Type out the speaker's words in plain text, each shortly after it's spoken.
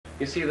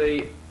You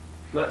see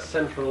that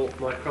central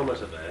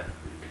micrometer there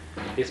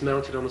is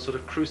mounted on a sort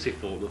of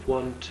cruciform of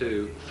 1,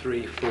 2,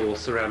 3, 4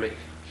 ceramic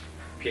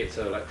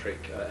piezoelectric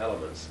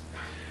elements,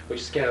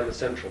 which scan the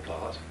central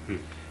part,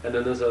 and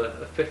then there's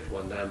a fifth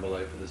one down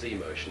below for the Z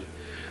motion.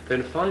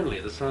 Then finally,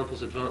 the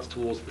samples advance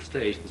towards the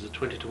stage. There's a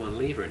 20-to-1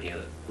 lever in here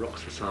that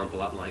rocks the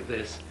sample up like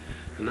this,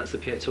 and that's the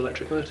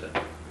piezoelectric motor.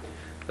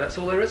 That's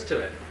all there is to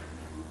it.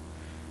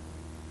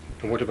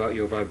 And what about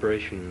your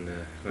vibration?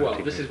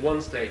 Well, this is one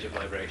stage of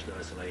vibration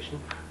isolation,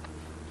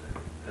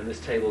 and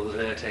this table is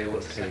an air table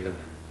that's a second.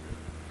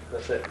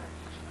 That's it.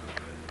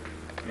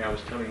 Yeah, I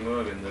was telling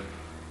Mervyn that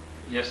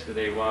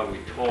yesterday while we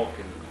talk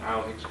and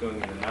how it's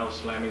going and now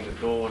slamming the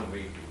door and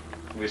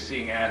we're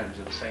seeing atoms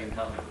at the same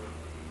time.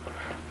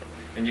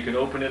 And you can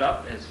open it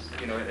up as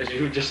as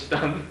you've just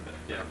done.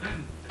 Yeah.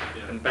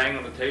 And bang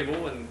on the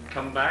table and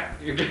come back.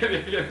 You get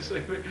it.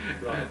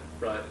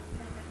 Right.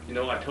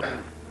 I told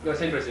him.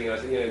 That's interesting.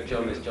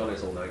 John is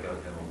all no go on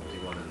what he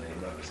wanted in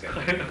the microscope.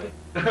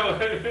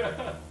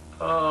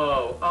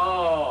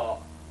 Oh.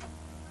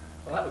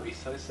 Well, that would be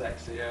so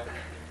sexy. Yeah.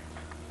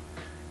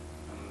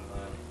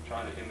 I'm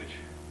trying to image.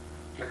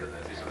 Look at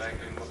this.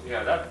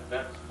 Yeah,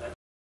 that.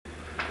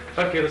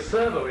 Okay, the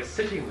servo is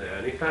sitting there,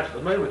 and in fact, at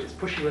the moment, it's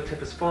pushing the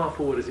tip as far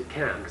forward as it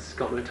can because it's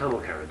got no tunnel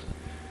current.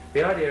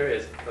 The idea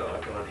is, I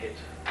can't hit.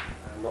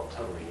 I'm not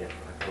tunneling yet,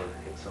 but I can't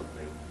hit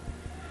something.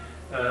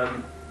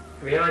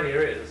 The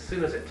idea is, as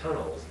soon as it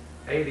tunnels,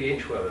 A, the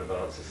inchworm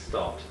advance is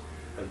stopped,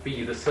 and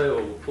B, the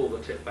servo will pull the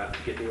tip back to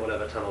give me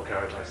whatever tunnel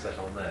current I set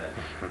on there.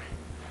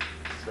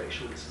 Just make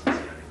sure this isn't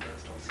scanning.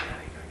 That's not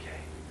scanning.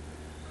 Okay.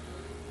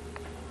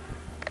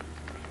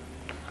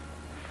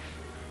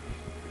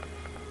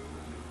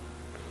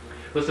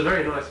 Well, it's a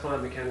very nice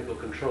fine mechanical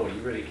control.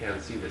 You really can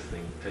see this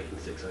thing taking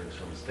 6 ohms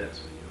from the steps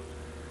when you're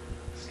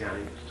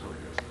scanning it to tunnel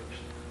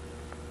resolution.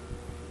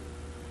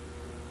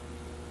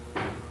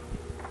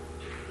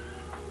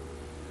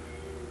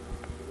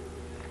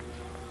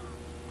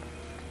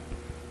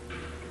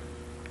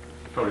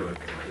 Probably won't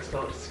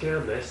start to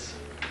scan this.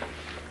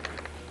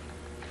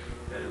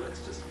 Okay,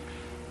 let's just.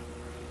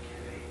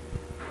 Okay.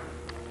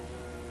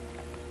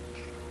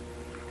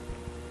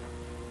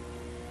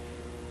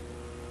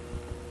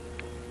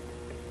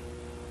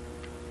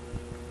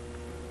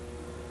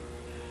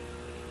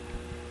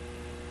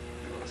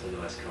 Oh, that's a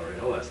nice corridor.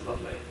 Oh, that's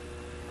lovely.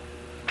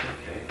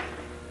 Okay.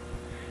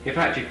 In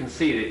fact, you can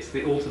see it's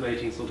the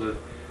alternating sort of.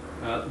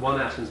 One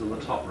atom's on the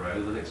top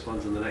row, the next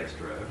one's in the next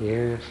row.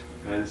 Yes.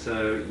 And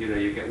so,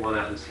 you get one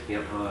atom sticking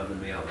up higher than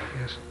the other.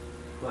 Yes.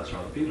 Well, that's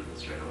rather beautiful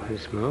straight away.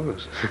 It's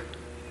marvellous.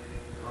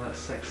 Oh, that's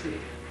sexy.